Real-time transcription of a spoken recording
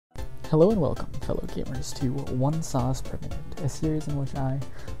Hello and welcome, fellow gamers, to One Sauce Per Minute, a series in which I,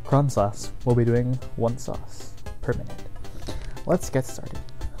 Khransauce, will be doing one sauce per minute. Let's get started.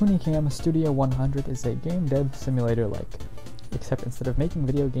 HunieCam Studio 100 is a game dev simulator-like, except instead of making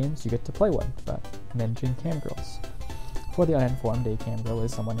video games, you get to play one, about managing camgirls. For the uninformed, a camgirl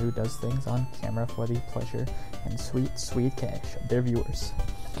is someone who does things on camera for the pleasure and sweet, sweet cash of their viewers.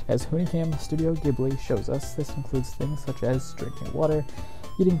 As HunieCam Studio Ghibli shows us, this includes things such as drinking water,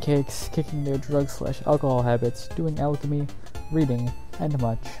 eating cakes, kicking their drug/alcohol habits, doing alchemy, reading, and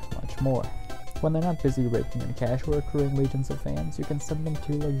much, much more. When they're not busy raking in cash or accruing legions of fans, you can send them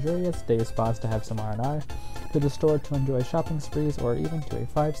to luxurious day spas to have some R&R, to the store to enjoy shopping sprees, or even to a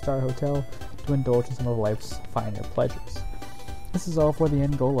 5-star hotel to indulge in some of life's finer pleasures. This is all for the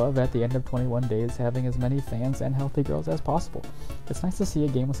end goal of, at the end of 21 days, having as many fans and healthy girls as possible. It's nice to see a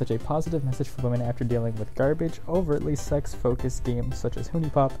game with such a positive message for women after dealing with garbage, overtly sex-focused games such as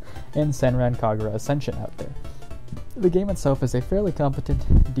HuniePop and Senran Kagura Ascension out there. The game itself is a fairly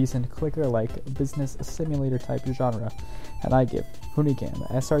competent, decent, clicker-like, business simulator-type genre, and I give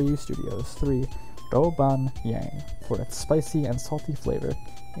HunieCam SRU Studios 3 Do Ban Yang for its spicy and salty flavor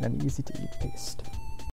in an easy-to-eat paste.